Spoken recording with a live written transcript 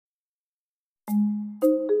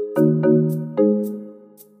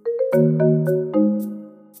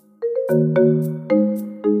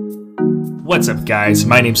What's up, guys?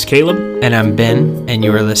 My name's Caleb. And I'm Ben, and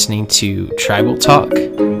you are listening to Tribal Talk,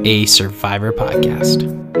 a Survivor podcast.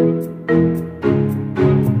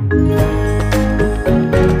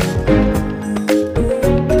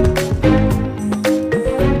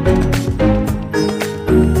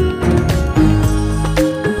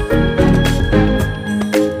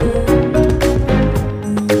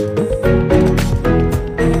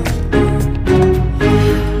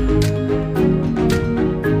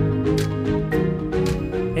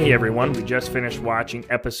 We just finished watching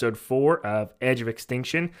episode 4 of Edge of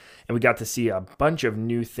Extinction, and we got to see a bunch of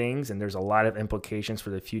new things, and there's a lot of implications for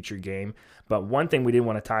the future game. But one thing we didn't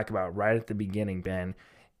want to talk about right at the beginning, Ben,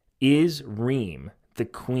 is Reem the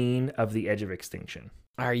queen of the Edge of Extinction?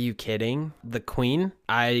 Are you kidding? The queen?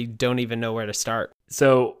 I don't even know where to start.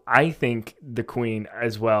 So I think the queen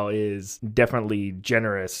as well is definitely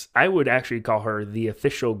generous. I would actually call her the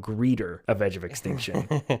official greeter of Edge of Extinction.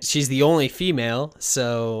 She's the only female,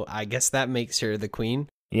 so I guess that makes her the queen.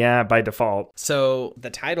 Yeah, by default. So the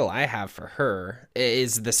title I have for her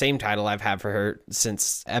is the same title I've had for her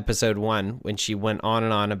since episode 1, when she went on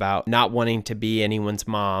and on about not wanting to be anyone's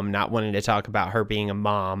mom, not wanting to talk about her being a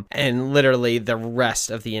mom. And literally the rest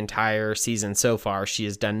of the entire season so far, she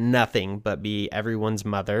has done nothing but be everyone's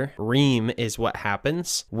mother. Reem is what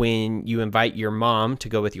happens when you invite your mom to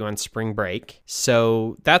go with you on spring break.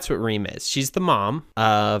 So that's what Reem is. She's the mom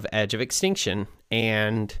of Edge of Extinction.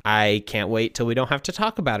 And I can't wait till we don't have to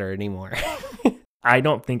talk about her anymore. I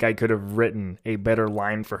don't think I could have written a better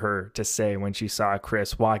line for her to say when she saw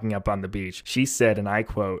Chris walking up on the beach. She said, and I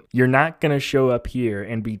quote, "You're not going to show up here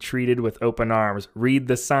and be treated with open arms. Read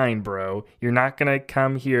the sign, bro. You're not going to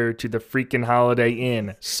come here to the freaking Holiday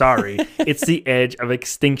Inn. Sorry, it's the Edge of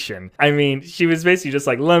Extinction." I mean, she was basically just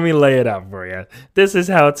like, let me lay it out for you. This is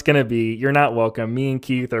how it's going to be. You're not welcome. Me and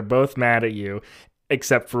Keith are both mad at you.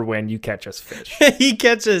 Except for when you catch us fish. He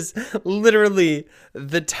catches literally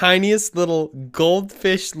the tiniest little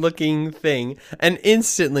goldfish looking thing. And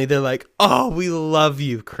instantly they're like, "Oh, we love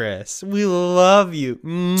you, Chris. We love you."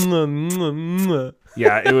 Mwah, mwah, mwah.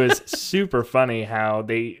 Yeah, it was super funny how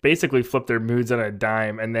they basically flip their moods on a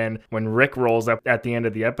dime. And then when Rick rolls up at the end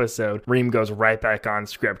of the episode, Reem goes right back on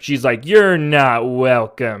script. She's like, "You're not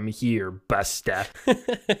welcome here, Busta."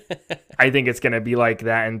 I think it's going to be like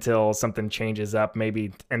that until something changes up,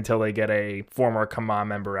 maybe until they get a former Kama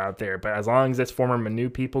member out there. But as long as it's former Manu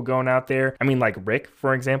people going out there, I mean, like Rick,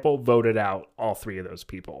 for example, voted out all 3 of those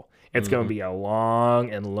people. It's going to be a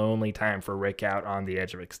long and lonely time for Rick out on the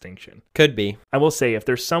Edge of Extinction. Could be. I will say, if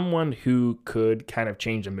there's someone who could kind of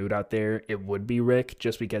change the mood out there, it would be Rick,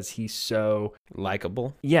 just because he's so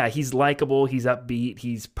likable. Yeah, he's likable, he's upbeat,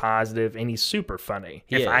 he's positive, and he's super funny.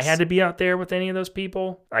 If I had to be out there with any of those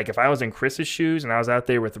people, like if I was in Chris's shoes and I was out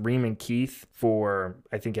there with Reem and Keith for,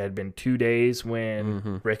 I think it had been 2 days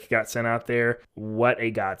when Rick got sent out there, what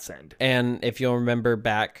a godsend. And if you'll remember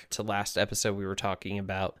back to last episode, we were talking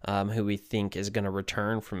about who we think is going to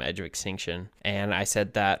return from Edge of Extinction. And I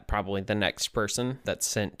said that probably the next person that's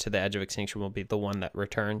sent to the Edge of Extinction will be the one that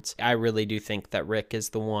returns. I really do think that Rick is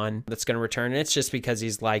the one that's going to return. And it's just because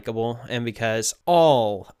he's likable and because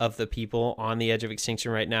all of the people on the Edge of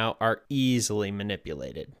Extinction right now are easily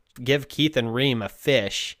manipulated. Give Keith and Reem a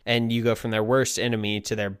fish, and you go from their worst enemy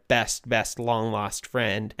to their best long-lost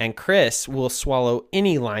friend. And Chris will swallow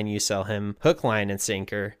any line you sell him, hook, line, and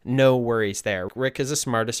sinker. No worries there. Rick is the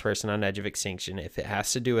smartest person on Edge of Extinction. If it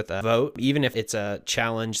has to do with a vote, even if it's a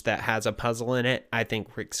challenge that has a puzzle in it, I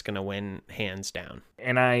think Rick's going to win hands down.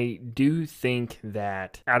 And I do think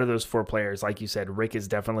that out of those 4 players, like you said, Rick is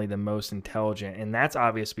definitely the most intelligent. And that's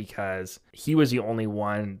obvious because he was the only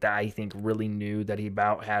one that I think really knew that he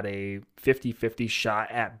about had a 50-50 shot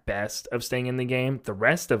at best of staying in the game. The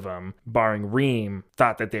rest of them, barring Reem,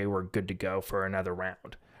 thought that they were good to go for another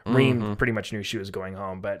round. Reem pretty much knew she was going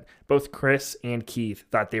home, but both Chris and Keith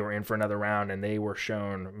thought they were in for another round, and they were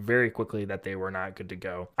shown very quickly that they were not good to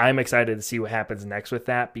go. I'm excited to see what happens next with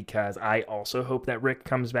that, because I also hope that Rick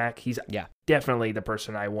comes back. He's definitely the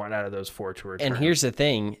person I want out of those 4 to return. And here's the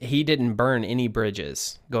thing, he didn't burn any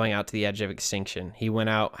bridges going out to the Edge of Extinction. He went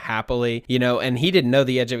out happily, and he didn't know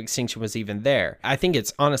the Edge of Extinction was even there. I think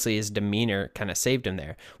it's honestly his demeanor kind of saved him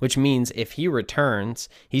there, which means if he returns,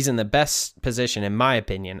 he's in the best position, in my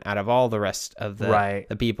opinion, out of all the rest of the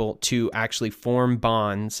people to actually form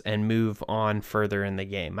bonds and move on further in the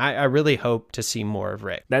game. I really hope to see more of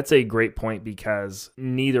Rick. That's a great point, because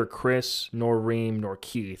neither Chris nor Reem nor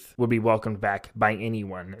Keith would be welcome welcomed back by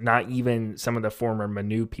anyone, not even some of the former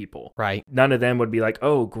Manu people. Right. None of them would be like,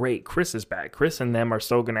 oh, great, Chris is back. Chris and them are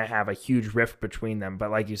still going to have a huge rift between them.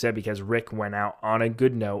 But like you said, because Rick went out on a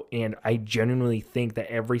good note, and I genuinely think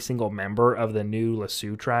that every single member of the new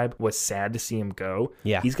LeSue tribe was sad to see him go.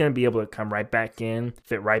 Yeah. He's going to be able to come right back in,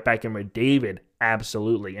 fit right back in with David.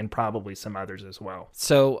 Absolutely, and probably some others as well.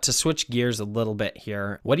 So to switch gears a little bit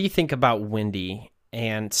here, what do you think about Wendy?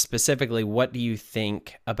 And specifically, what do you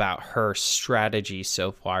think about her strategy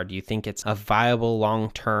so far? Do you think it's a viable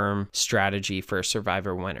long-term strategy for a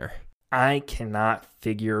Survivor winner? I cannot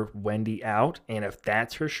figure Wendy out, and if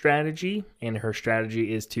that's her strategy, and her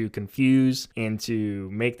strategy is to confuse and to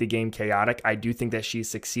make the game chaotic, I do think that she's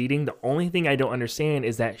succeeding. The only thing I don't understand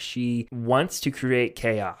is that she wants to create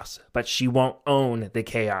chaos, but she won't own the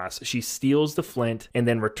chaos. She steals the flint and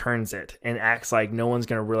then returns it and acts like no one's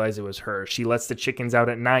going to realize it was her. She lets the chickens out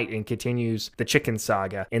at night and continues the chicken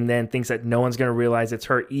saga, and then thinks that no one's going to realize it's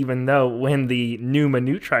her, even though when the new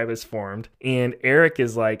Manu tribe is formed and Eric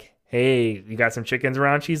is like, hey, you got some chickens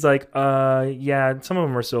around? She's like, yeah, some of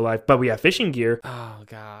them are still alive, but we have fishing gear. Oh,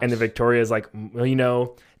 gosh. And then Victoria's like,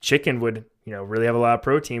 well, chicken would, really have a lot of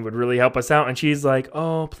protein, would really help us out. And she's like,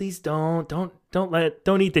 oh, please don't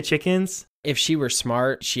eat the chickens. If she were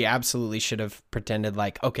smart, she absolutely should have pretended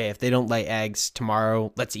like, okay, if they don't lay eggs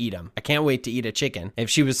tomorrow, let's eat them. I can't wait to eat a chicken. If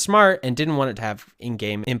she was smart and didn't want it to have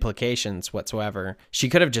in-game implications whatsoever, she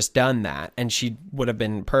could have just done that and she would have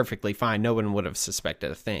been perfectly fine. No one would have suspected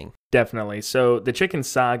a thing. Definitely. So the chicken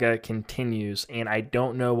saga continues, and I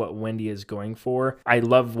don't know what Wendy is going for. I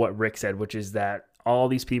love what Rick said, which is that all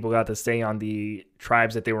these people got to stay on the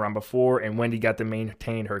tribes that they were on before, and Wendy got to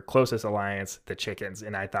maintain her closest alliance, the chickens,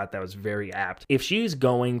 and I thought that was very apt. If she's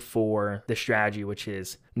going for the strategy, which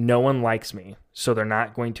is no one likes me, so they're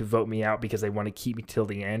not going to vote me out because they want to keep me till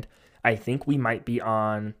the end, I think we might be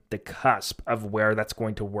on the cusp of where that's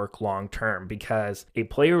going to work long term, because a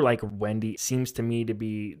player like Wendy seems to me to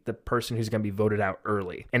be the person who's going to be voted out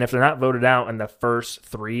early. And if they're not voted out in the first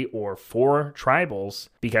 3 or 4 tribals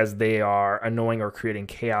because they are annoying or creating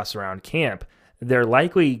chaos around camp, they're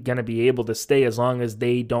likely going to be able to stay as long as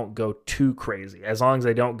they don't go too crazy, as long as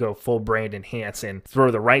they don't go full Brandon Hansen, throw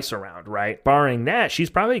the rice around, right? Barring that, she's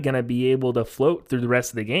probably going to be able to float through the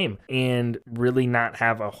rest of the game and really not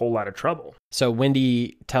have a whole lot of trouble. So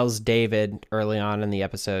Wendy tells David early on in the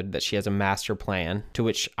episode that she has a master plan, to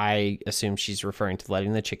which I assume she's referring to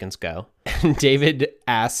letting the chickens go. David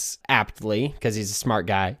asks aptly, because he's a smart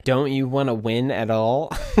guy, don't you want to win at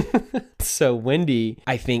all? So Wendy,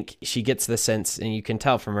 I think she gets the sense, and you can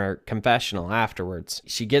tell from her confessional afterwards,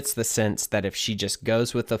 she gets the sense that if she just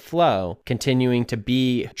goes with the flow, continuing to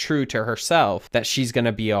be true to herself, that she's going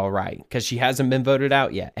to be all right, because she hasn't been voted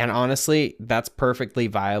out yet. And honestly, that's perfectly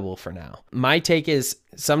viable for now. My take is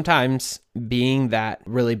sometimes being that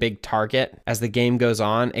really big target as the game goes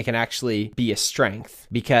on, it can actually be a strength,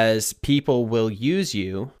 because people will use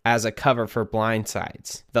you as a cover for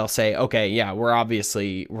blindsides. They'll say, okay, yeah, we're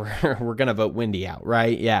going to vote Wendy out,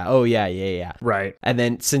 right? Yeah. Oh, yeah. Right. And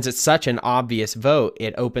then since it's such an obvious vote,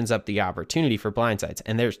 it opens up the opportunity for blindsides.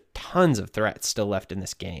 And there's tons of threats still left in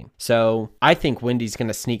this game. So I think Wendy's going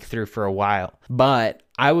to sneak through for a while, but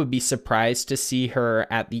I would be surprised to see her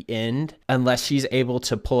at the end unless she's able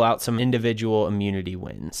to pull out some individual immunity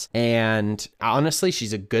wins. And honestly,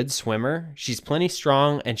 she's a good swimmer. She's plenty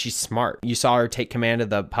strong and she's smart. You saw her take command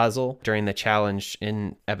of the puzzle during the challenge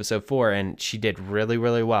in episode 4, and she did really,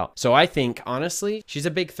 really well. So I think, honestly, she's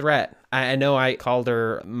a big threat. I know I called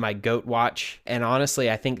her my goat watch, and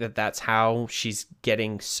honestly, I think that that's how she's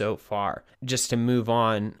getting so far. Just to move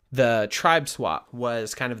on, the tribe swap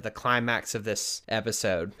was kind of the climax of this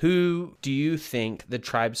episode. Who do you think the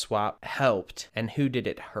tribe swap helped, and who did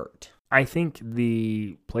it hurt? I think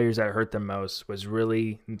the players that hurt the most was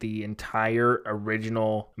really the entire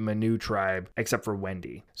original Manu tribe, except for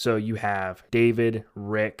Wendy. So you have David,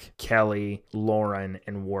 Rick, Kelly, Lauren,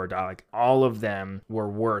 and War Dog. All of them were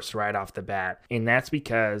worse right off the bat. And that's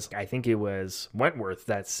because I think it was Wentworth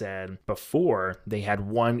that said before they had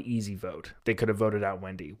one easy vote. They could have voted out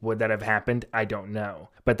Wendy. Would that have happened? I don't know.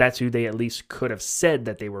 But that's who they at least could have said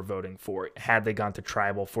that they were voting for had they gone to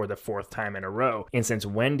tribal for the 4th time in a row. And since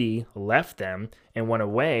Wendy left them and went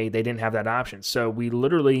away, they didn't have that option. So we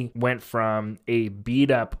literally went from a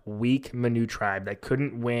beat up, weak Manu tribe that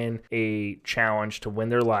couldn't win a challenge to win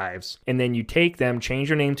their lives. And then you take them, change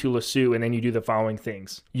your name to LeSue, and then you do the following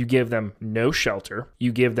things. You give them no shelter,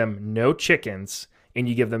 you give them no chickens, and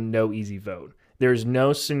you give them no easy vote. There's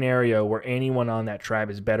no scenario where anyone on that tribe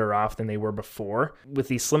is better off than they were before, with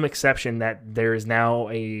the slim exception that there is now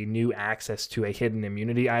a new access to a hidden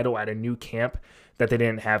immunity idol at a new camp that they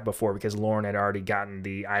didn't have before because Lauren had already gotten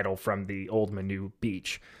the idol from the old Manu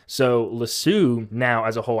beach. So LeSue now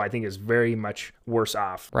as a whole, I think, is very much worse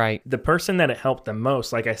off. Right. The person that it helped the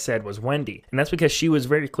most, like I said, was Wendy. And that's because she was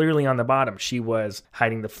very clearly on the bottom. She was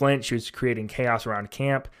hiding the flint. She was creating chaos around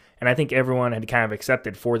camp. And I think everyone had kind of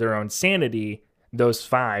accepted for their own sanity, those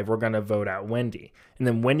 5 were going to vote out Wendy. And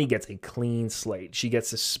then Wendy gets a clean slate. She gets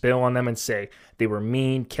to spill on them and say they were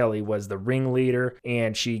mean. Kelly was the ringleader,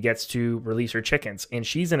 and she gets to release her chickens. And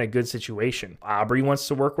she's in a good situation. Aubrey wants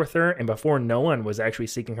to work with her, and before no one was actually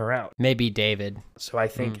seeking her out. Maybe David. So I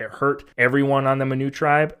think it hurt everyone on the Manu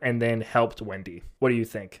tribe and then helped Wendy. What do you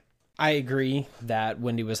think? I agree that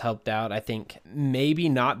Wendy was helped out. I think maybe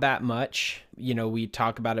not that much. You know, we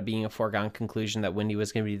talk about it being a foregone conclusion that Wendy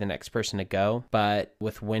was going to be the next person to go. But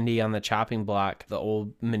with Wendy on the chopping block, the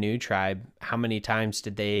old Manu tribe, how many times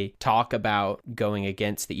did they talk about going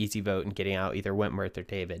against the easy vote and getting out either Wentworth or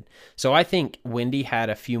David? So I think Wendy had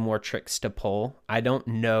a few more tricks to pull. I don't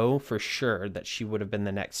know for sure that she would have been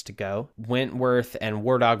the next to go. Wentworth and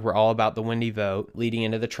War Dog were all about the Wendy vote leading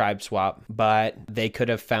into the tribe swap, but they could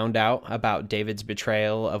have found out about David's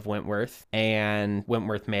betrayal of Wentworth, and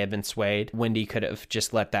Wentworth may have been swayed. Wendy could have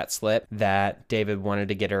just let that slip that David wanted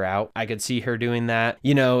to get her out. I could see her doing that.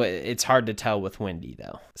 You know, it's hard to tell with Wendy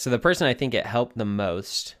though. So the person I think it helped the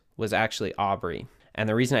most was actually Aubrey. And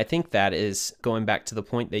the reason I think that is going back to the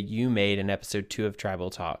point that you made in episode 2 of Tribal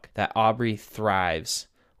Talk, that Aubrey thrives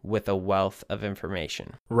with a wealth of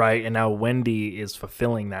information. Right. And now Wendy is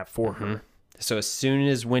fulfilling that for her. So as soon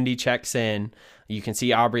as Wendy checks in, you can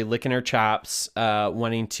see Aubrey licking her chops,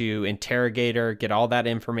 wanting to interrogate her, get all that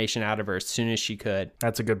information out of her as soon as she could.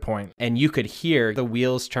 That's a good point. And you could hear the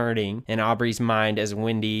wheels turning in Aubrey's mind as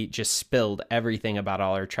Wendy just spilled everything about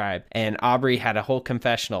all her tribe. And Aubrey had a whole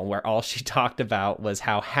confessional where all she talked about was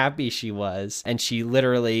how happy she was. And she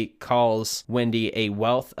literally calls Wendy a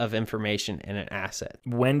wealth of information and an asset.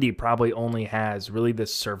 Wendy probably only has really the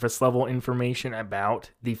surface level information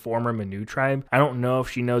about the former Manu tribe. I don't know if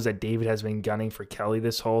she knows that David has been gunning for Kelly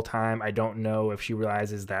this whole time. I don't know if she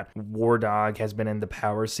realizes that War Dog has been in the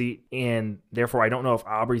power seat, and therefore I don't know if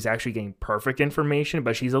Aubrey's actually getting perfect information,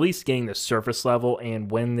 but she's at least getting the surface level. And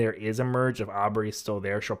when there is a merge, if Aubrey's still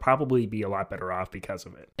there, she'll probably be a lot better off because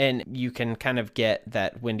of it. And you can kind of get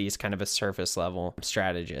that Wendy is kind of a surface level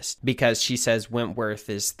strategist because she says Wentworth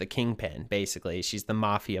is the kingpin, basically. She's the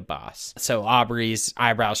mafia boss. So Aubrey's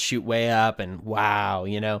eyebrows shoot way up and wow,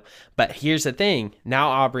 you know. But here's the thing. Now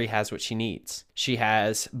Aubrey has what she needs. She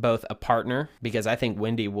has both a partner, because I think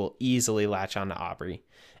Wendy will easily latch on to Aubrey,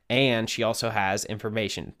 and she also has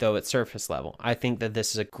information, though it's surface level. I think that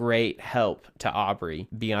this is a great help to Aubrey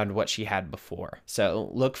beyond what she had before. So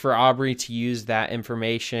look for Aubrey to use that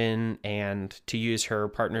information and to use her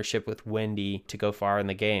partnership with Wendy to go far in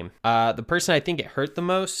the game. The person I think it hurt the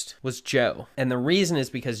most was Joe. And the reason is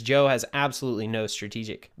because Joe has absolutely no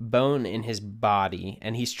strategic bone in his body,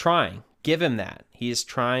 and he's trying. Give him that. He is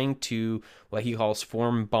trying to, what he calls,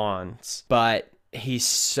 form bonds. But he's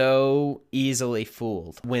so easily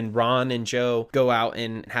fooled. When Ron and Joe go out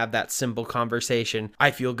and have that simple conversation,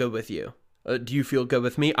 I feel good with you. Do you feel good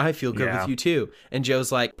with me? I feel good with you too. And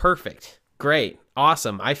Joe's like, perfect. Great.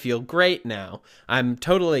 Awesome. I feel great now. I'm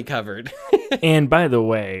totally covered. And by the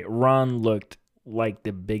way, Ron looked like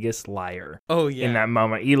the biggest liar. Oh yeah. In that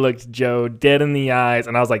moment, he looked Joe dead in the eyes,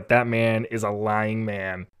 and I was like, that man is a lying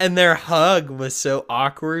man. And their hug was so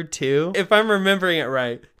awkward too. If I'm remembering it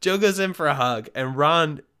right, Joe goes in for a hug and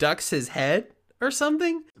Ron ducks his head or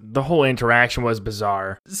something. The whole interaction was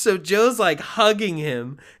bizarre. So Joe's like hugging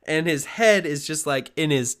him and his head is just like in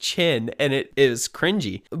his chin, and it is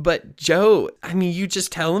cringy. But Joe, I mean, you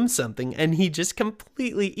just tell him something and he just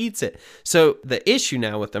completely eats it. So the issue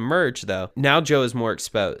now with the merge though, now Joe is more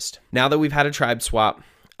exposed. Now that we've had a tribe swap,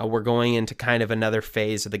 we're going into kind of another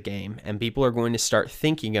phase of the game, and people are going to start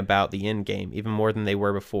thinking about the end game even more than they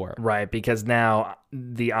were before. Right, because now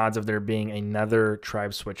the odds of there being another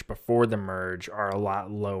tribe switch before the merge are a lot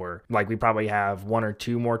lower. Like, we probably have 1 or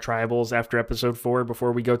 2 more tribals after episode 4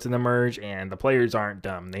 before we go to the merge, and the players aren't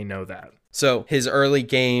dumb. They know that. So his early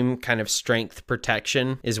game kind of strength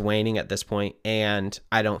protection is waning at this point, and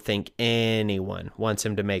I don't think anyone wants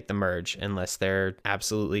him to make the merge unless they're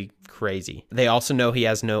absolutely crazy. They also know he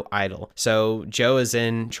has no idol, so Joe is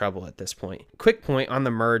in trouble at this point. Quick point on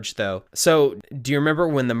the merge though. So do you remember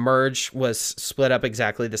when the merge was split up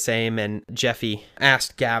exactly the same and Jeffy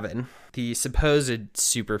asked Gavin, the supposed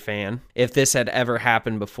super fan, if this had ever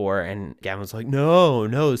happened before? And Gavin was like, no,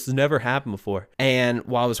 this has never happened before. And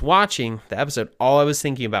while I was watching the episode, all I was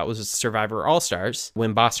thinking about was Survivor All-Stars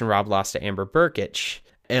when Boston Rob lost to Amber Burkich.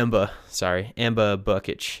 Amba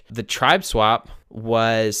Bukic. The tribe swap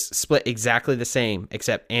was split exactly the same,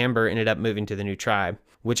 except Amber ended up moving to the new tribe,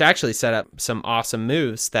 which actually set up some awesome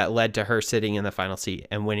moves that led to her sitting in the final seat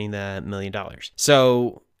and winning the $1 million.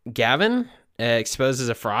 So Gavin exposed as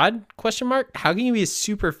a fraud? How can you be a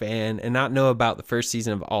super fan and not know about the first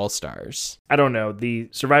season of All Stars? I don't know. The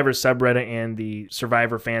Survivor subreddit and the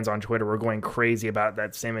Survivor fans on Twitter were going crazy about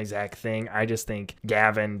that same exact thing. I just think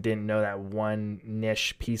Gavin didn't know that one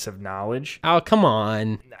niche piece of knowledge. Oh, come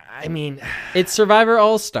on. I mean, it's Survivor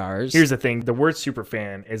All Stars. Here's the thing. The word super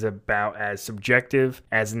fan is about as subjective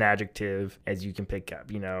as an adjective as you can pick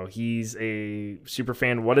up. You know, he's a super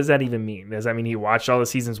fan. What does that even mean? Does that mean he watched all the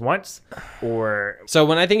seasons once? So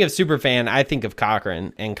when I think of super fan, I think of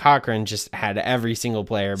Cochran, and Cochran just had every single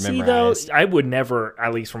player memorized. Though, I would never,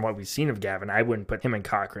 at least from what we've seen of Gavin, I wouldn't put him and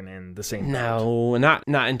Cochran in the same boat. No,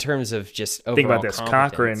 not in terms of just overall. Think about this.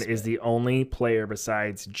 Competence. Cochran is the only player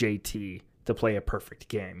besides JT to play a perfect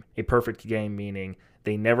game. A perfect game meaning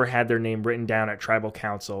they never had their name written down at tribal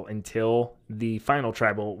council until the final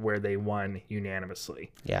tribal where they won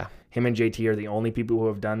unanimously. Yeah. Him and JT are the only people who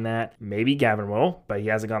have done that. Maybe Gavin will, but he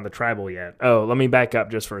hasn't gone to tribal yet. Oh, let me back up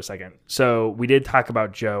just for a second. So we did talk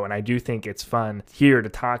about Joe, and I do think it's fun here to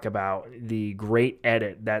talk about the great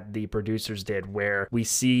edit that the producers did where we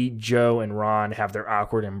see Joe and Ron have their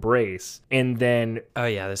awkward embrace. And then... Oh,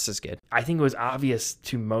 yeah, this is good. I think it was obvious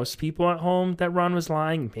to most people at home that Ron was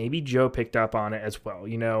lying. Maybe Joe picked up on it as well,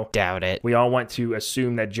 you know? Doubt it. We all want to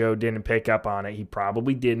assume that Joe didn't pick up on it. He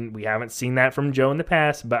probably didn't. We haven't seen that from Joe in the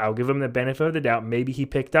past, but I'll give him the benefit of the doubt. Maybe he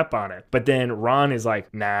picked up on it. But then Ron is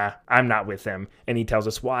like, nah, I'm not with him. And he tells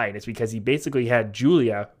us why. And it's because he basically had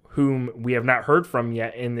Julia, whom we have not heard from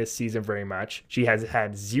yet in this season very much. She has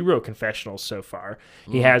had 0 confessionals so far.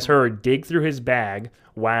 He has her dig through his bag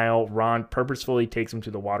while Ron purposefully takes him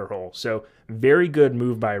to the water hole. So very good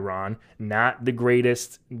move by Ron. Not the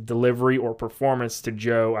greatest delivery or performance to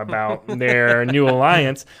Joe about their new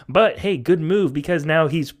alliance, but hey, good move because now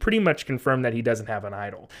he's pretty much confirmed that he doesn't have an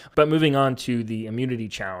idol. But moving on to the immunity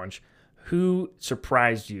challenge, who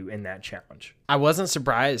surprised you in that challenge? I wasn't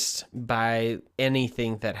surprised by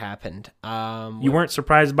anything that happened. You weren't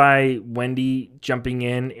surprised by Wendy jumping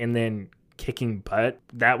in and then kicking butt?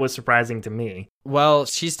 That was surprising to me. Well,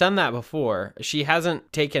 she's done that before. She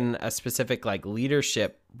hasn't taken a specific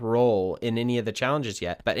leadership role in any of the challenges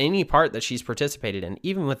yet, but any part that she's participated in,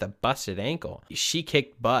 even with a busted ankle, she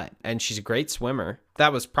kicked butt, and she's a great swimmer.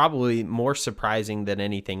 That was probably more surprising than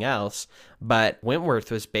anything else, but Wentworth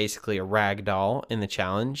was basically a rag doll in the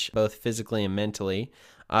challenge, both physically and mentally.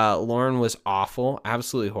 Lauren was awful,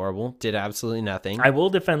 absolutely horrible, did absolutely nothing. I will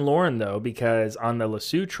defend Lauren, though, because on the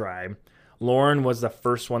Lasue tribe, Lauren was the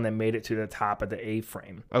first one that made it to the top of the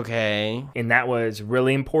A-frame. Okay. And that was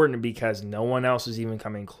really important because no one else was even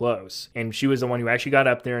coming close. And she was the one who actually got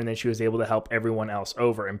up there, and then she was able to help everyone else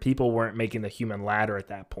over. And people weren't making the human ladder at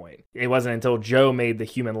that point. It wasn't until Joe made the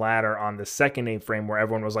human ladder on the second A-frame where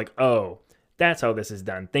everyone was like, oh, that's how this is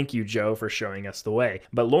done. Thank you, Joe, for showing us the way.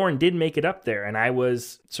 But Lauren did make it up there, and I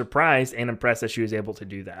was surprised and impressed that she was able to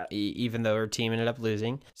do that. Even though her team ended up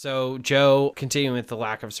losing. So Joe, continuing with the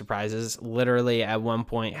lack of surprises, literally at one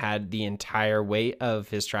point had the entire weight of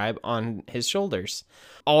his tribe on his shoulders.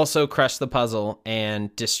 Also crushed the puzzle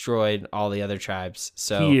and destroyed all the other tribes.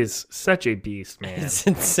 So he is such a beast, man. It's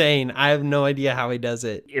insane. I have no idea how he does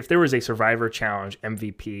it. If there was a Survivor Challenge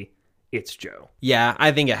MVP, it's Joe. Yeah,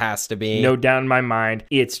 I think it has to be. No doubt in my mind,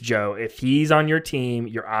 it's Joe. If he's on your team,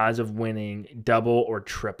 your odds of winning double or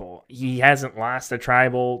triple. He hasn't lost a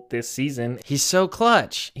tribal this season. He's so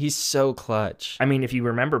clutch. I mean, if you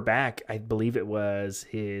remember back, I believe it was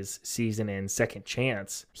his season in Second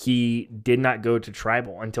Chance, he did not go to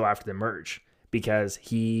tribal until after the merge because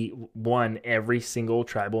he won every single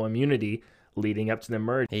tribal immunity leading up to the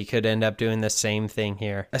merge. He could end up doing the same thing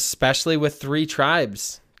here, especially with 3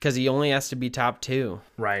 tribes. Because he only has to be top 2.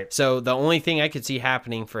 Right. So the only thing I could see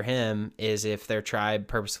happening for him is if their tribe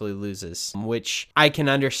purposefully loses, which I can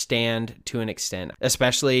understand to an extent,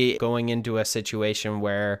 especially going into a situation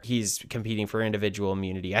where he's competing for individual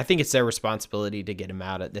immunity. I think it's their responsibility to get him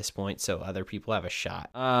out at this point so other people have a shot.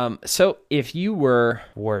 So if you were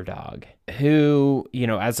War Dog, who,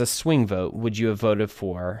 as a swing vote, would you have voted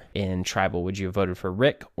for in tribal? Would you have voted for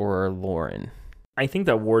Rick or Lauren? I think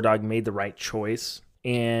that War Dog made the right choice.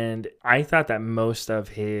 And I thought that most of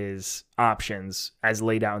his options, as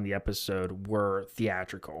laid out in the episode, were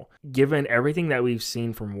theatrical. Given everything that we've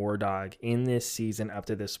seen from War Dog in this season up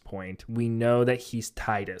to this point, we know that he's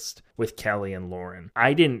tightest with Kelly and Lauren.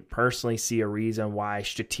 I didn't personally see a reason why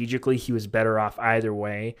strategically he was better off either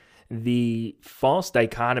way. The false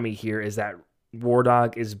dichotomy here is that War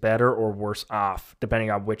Dog is better or worse off,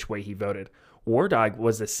 depending on which way he voted. War Dog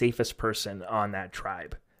was the safest person on that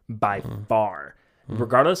tribe by far.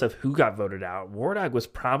 Regardless of who got voted out, War Dog was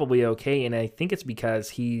probably okay, and I think it's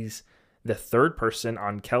because he's the third person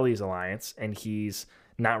on Kelly's alliance, and he's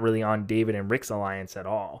not really on David and Rick's alliance at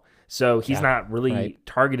all. So he's not really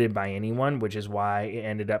targeted by anyone, which is why it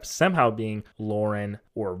ended up somehow being Lauren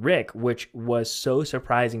or Rick, which was so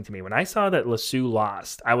surprising to me. When I saw that LeSue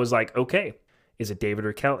lost, I was like, okay, is it David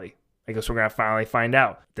or Kelly? I guess we're going to finally find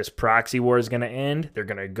out. This proxy war is going to end. They're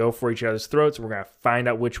going to go for each other's throats. We're going to find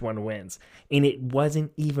out which one wins. And it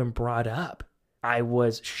wasn't even brought up. I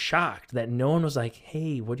was shocked that no one was like,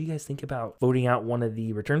 hey, what do you guys think about voting out one of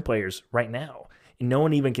the return players right now? And no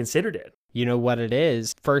one even considered it. You know what it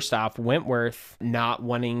is? First off, Wentworth not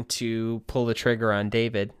wanting to pull the trigger on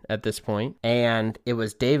David at this point, and it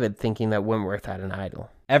was David thinking that Wentworth had an idol.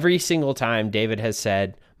 Every single time David has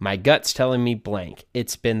said, my gut's telling me blank,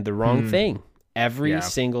 it's been the wrong thing. Every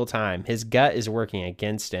single time. His gut is working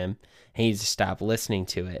against him. He needs to stop listening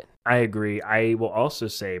to it. I agree. I will also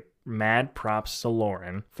say mad props to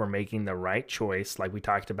Lauren for making the right choice, like we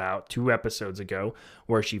talked about 2 episodes ago,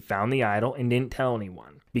 where she found the idol and didn't tell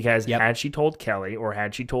anyone. Because had she told Kelly, or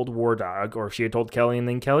had she told War Dog, or if she had told Kelly and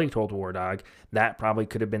then Kelly told War Dog, that probably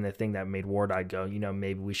could have been the thing that made War Dog go,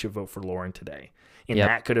 maybe we should vote for Lauren today. And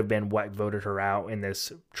that could have been what voted her out in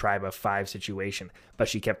this tribe of 5 situation. But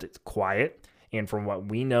she kept it quiet. And from what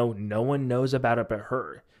we know, no one knows about it but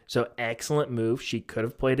her. So excellent move. She could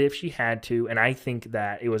have played it if she had to. And I think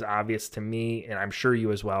that it was obvious to me, and I'm sure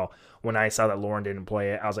you as well, when I saw that Lauren didn't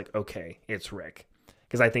play it, I was like, okay, it's Rick.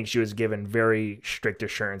 Because I think she was given very strict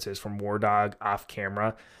assurances from War Dog off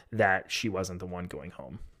camera that she wasn't the one going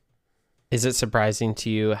home. Is it surprising to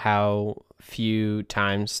you how few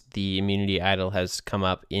times the immunity idol has come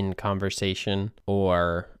up in conversation,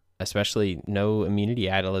 or especially no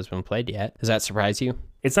immunity idol has been played yet? Does that surprise you?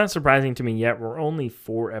 It's not surprising to me yet. We're only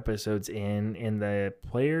 4 episodes in, and the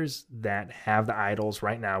players that have the idols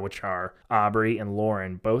right now, which are Aubrey and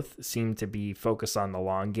Lauren, both seem to be focused on the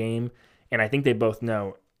long game. And I think they both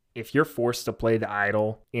know if you're forced to play the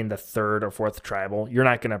idol in the 3rd or 4th tribal, you're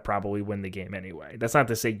not going to probably win the game anyway. That's not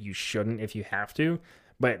to say you shouldn't if you have to,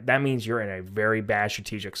 but that means you're in a very bad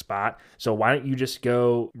strategic spot. So why don't you just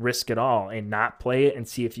go risk it all and not play it and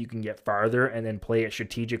see if you can get farther and then play it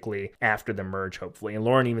strategically after the merge, hopefully. And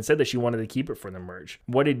Lauren even said that she wanted to keep it for the merge.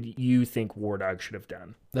 What did you think War Dog should have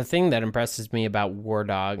done? The thing that impresses me about War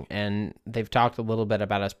Dog, and they've talked a little bit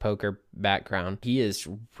about his poker background, he is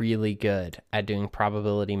really good at doing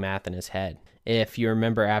probability math in his head. If you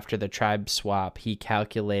remember, after the tribe swap, he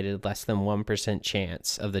calculated less than 1%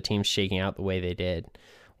 chance of the team shaking out the way they did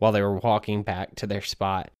while they were walking back to their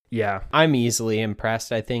spot. Yeah. I'm easily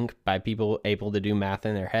impressed, I think, by people able to do math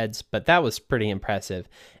in their heads, but that was pretty impressive.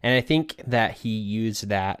 And I think that he used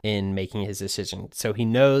that in making his decision. So he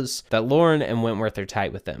knows that Lauren and Wentworth are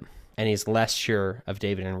tight with him, and he's less sure of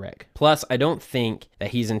David and Rick. Plus, I don't think that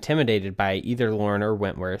he's intimidated by either Lauren or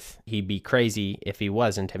Wentworth. He'd be crazy if he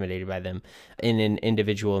was intimidated by them in an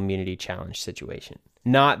individual immunity challenge situation.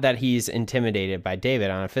 Not that he's intimidated by David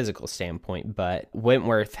on a physical standpoint, but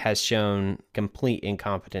Wentworth has shown complete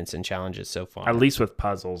incompetence in challenges so far. At least with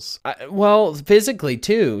puzzles. Well, physically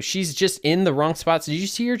too. She's just in the wrong spots. Did you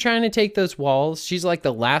see her trying to take those walls? She's like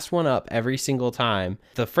the last one up every single time.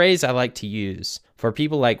 The phrase I like to use for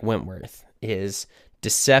people like Wentworth is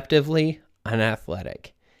deceptively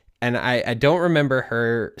unathletic. And I don't remember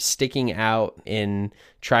her sticking out in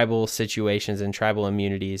tribal situations and tribal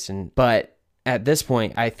immunities, but at this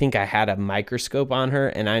point, I think I had a microscope on her,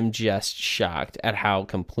 and I'm just shocked at how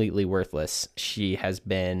completely worthless she has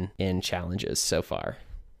been in challenges so far.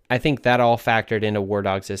 I think that all factored into War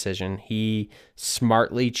Dog's decision. He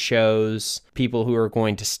smartly chose people who are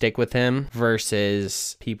going to stick with him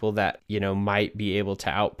versus people that, might be able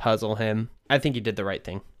to outpuzzle him. I think he did the right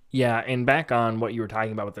thing. Yeah, and back on what you were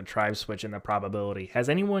talking about with the tribe switch and the probability, has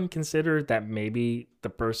anyone considered that maybe the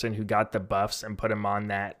person who got the buffs and put him on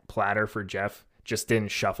that platter for Jeff just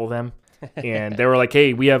didn't shuffle them? And they were like,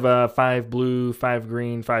 hey, we have 5 blue, 5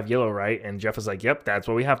 green, 5 yellow, right? And Jeff was like, yep, that's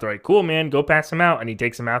what we have to write. Cool, man, go pass him out. And he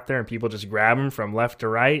takes him out there and people just grab him from left to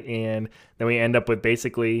right. And then we end up with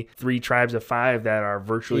basically 3 tribes of 5 that are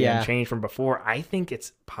virtually unchanged from before. I think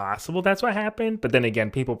it's possible that's what happened. But then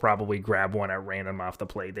again, people probably grab one at random off the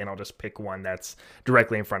plate. They don't just pick one that's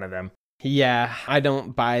directly in front of them. Yeah, I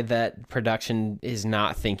don't buy that production is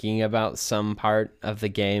not thinking about some part of the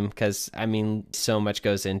game because, so much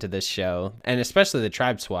goes into this show, and especially the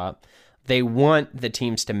tribe swap. They want the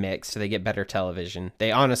teams to mix so they get better television.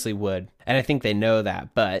 They honestly would, and I think they know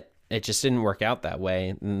that, but it just didn't work out that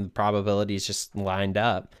way. And the probabilities just lined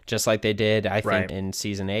up, just like they did, I think, in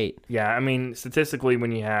season 8. Yeah, I mean, statistically,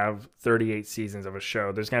 when you have 38 seasons of a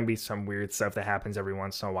show, there's going to be some weird stuff that happens every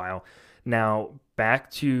once in a while. Now,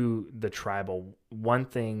 back to the tribal, one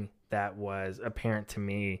thing that was apparent to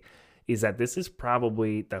me is that this is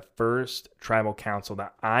probably the first tribal council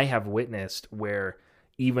that I have witnessed where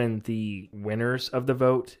even the winners of the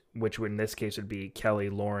vote, which in this case would be Kelly,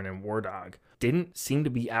 Lauren, and War Dog, didn't seem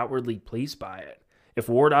to be outwardly pleased by it. If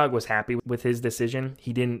War Dog was happy with his decision,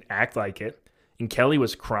 he didn't act like it. And Kelly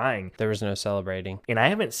was crying. There was no celebrating. And I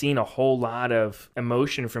haven't seen a whole lot of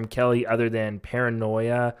emotion from Kelly other than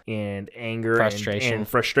paranoia and anger. And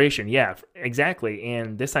frustration. Yeah, exactly.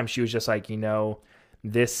 And this time she was just like,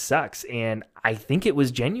 this sucks. And I think it was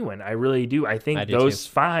genuine. I really do. I think those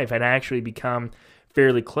 5 had actually become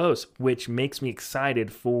fairly close, which makes me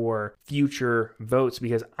excited for future votes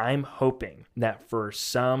because I'm hoping that for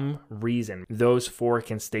some reason those 4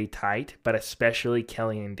 can stay tight, but especially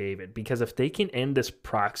Kelly and David, because if they can end this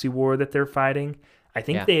proxy war that they're fighting, I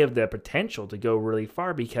think they have the potential to go really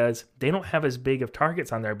far because they don't have as big of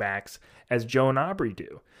targets on their backs as Joe and Aubrey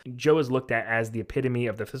do. Joe is looked at as the epitome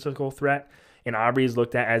of the physical threat, and Aubrey is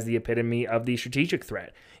looked at as the epitome of the strategic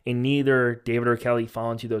threat. And neither David or Kelly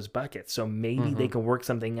fall into those buckets. So maybe they can work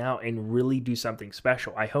something out and really do something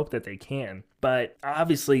special. I hope that they can. But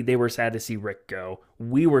obviously they were sad to see Rick go.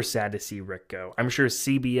 We were sad to see Rick go. I'm sure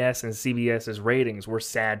CBS and CBS's ratings were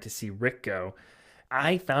sad to see Rick go.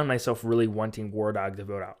 I found myself really wanting War Dog to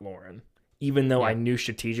vote out Lauren. Even though I knew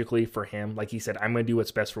strategically for him, like he said, I'm going to do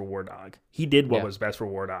what's best for War Dog. He did what was best for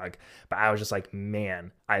War Dog. But I was just like,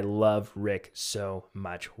 man, I love Rick so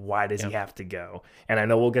much. Why does he have to go? And I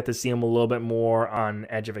know we'll get to see him a little bit more on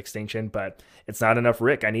Edge of Extinction, but it's not enough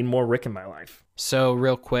Rick. I need more Rick in my life. So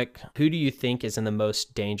real quick, who do you think is in the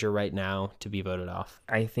most danger right now to be voted off?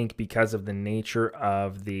 I think because of the nature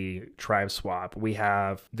of the tribe swap, we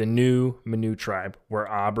have the new Manu tribe where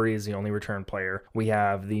Aubrey is the only return player. We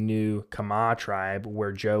have the new Kama tribe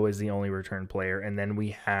where Joe is the only return player. And then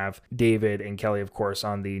we have David and Kelly, of course,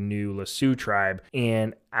 on the new Lasue tribe.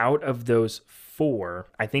 And out of those 4,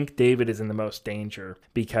 I think David is in the most danger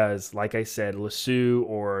because, like I said, Lasue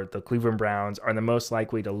or the Cleveland Browns are the most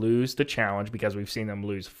likely to lose the challenge because we've seen them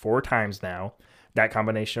lose 4 times now, that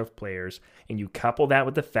combination of players. And you couple that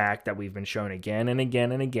with the fact that we've been shown again and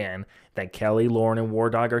again and again that Kelly, Lauren, and War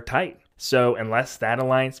Dog are tight. So unless that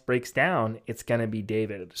alliance breaks down, it's going to be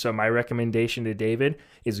David. So my recommendation to David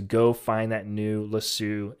is go find that new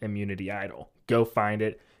Lasue immunity idol. Go find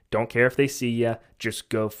it. Don't care if they see you, just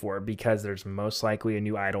go for it because there's most likely a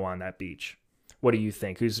new idol on that beach. What do you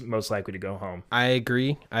think? Who's most likely to go home? I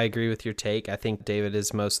agree. I agree with your take. I think David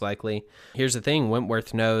is most likely. Here's the thing.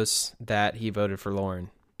 Wentworth knows that he voted for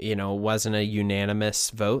Lauren. It wasn't a unanimous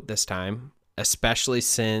vote this time, especially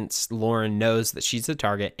since Lauren knows that she's the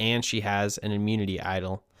target and she has an immunity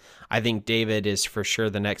idol. I think David is for sure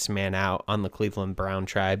the next man out on the Cleveland Brown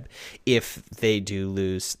tribe if they do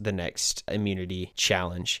lose the next immunity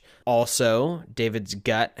challenge. Also, David's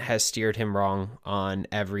gut has steered him wrong on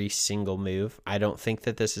every single move. I don't think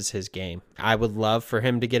that this is his game. I would love for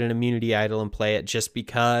him to get an immunity idol and play it just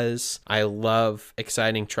because I love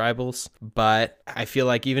exciting tribals, but I feel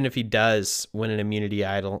like even if he does win an immunity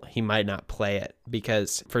idol, he might not play it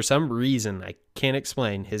because for some reason I can't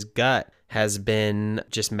explain, his gut has been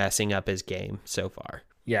just messing up his game so far.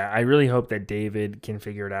 Yeah, I really hope that David can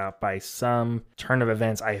figure it out by some turn of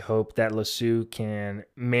events. I hope that Lasue can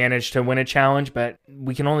manage to win a challenge, but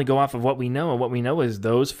we can only go off of what we know. And what we know is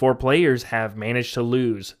those 4 players have managed to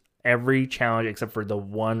lose every challenge except for the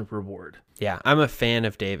one reward. Yeah, I'm a fan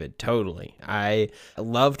of David, totally. I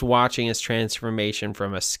loved watching his transformation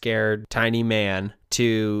from a scared, tiny man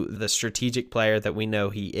to the strategic player that we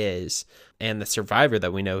know he is and the survivor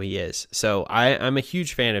that we know he is. So I'm a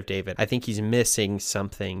huge fan of David. I think he's missing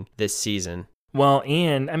something this season. Well,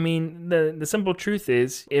 and I mean, the simple truth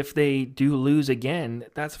is if they do lose again,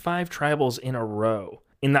 that's 5 tribals in a row.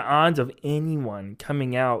 And the odds of anyone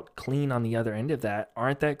coming out clean on the other end of that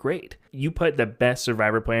aren't that great. You put the best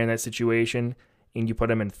survivor player in that situation and you put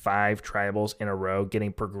them in 5 tribals in a row,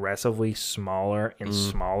 getting progressively smaller and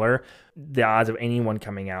smaller, the odds of anyone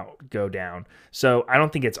coming out go down. So I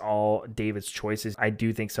don't think it's all David's choices. I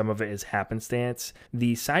do think some of it is happenstance.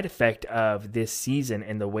 The side effect of this season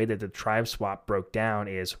and the way that the tribe swap broke down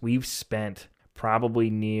is we've spent probably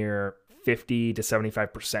near 50 to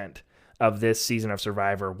 75% of this season of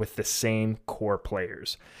Survivor with the same core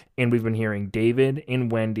players. And we've been hearing David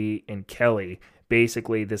and Wendy and Kelly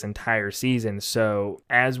basically this entire season. So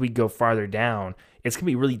as we go farther down, it's going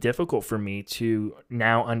to be really difficult for me to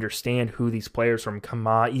now understand who these players from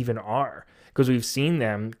Kama even are, because we've seen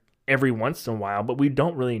them every once in a while, but we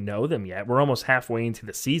don't really know them yet. We're almost halfway into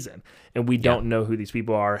the season, and we don't know who these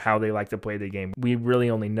people are, how they like to play the game. We really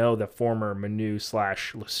only know the former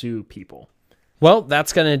Manu/Lasu people. Well,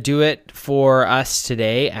 that's going to do it for us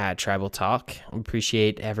today at Tribal Talk. We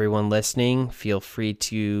appreciate everyone listening. Feel free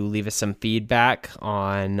to leave us some feedback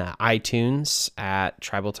on iTunes at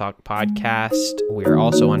Tribal Talk Podcast. We're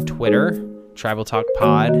also on Twitter, Tribal Talk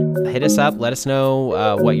Pod. Hit us up. Let us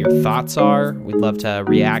know what your thoughts are. We'd love to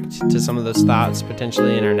react to some of those thoughts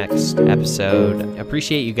potentially in our next episode.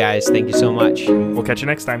 Appreciate you guys. Thank you so much. We'll catch you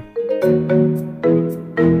next time.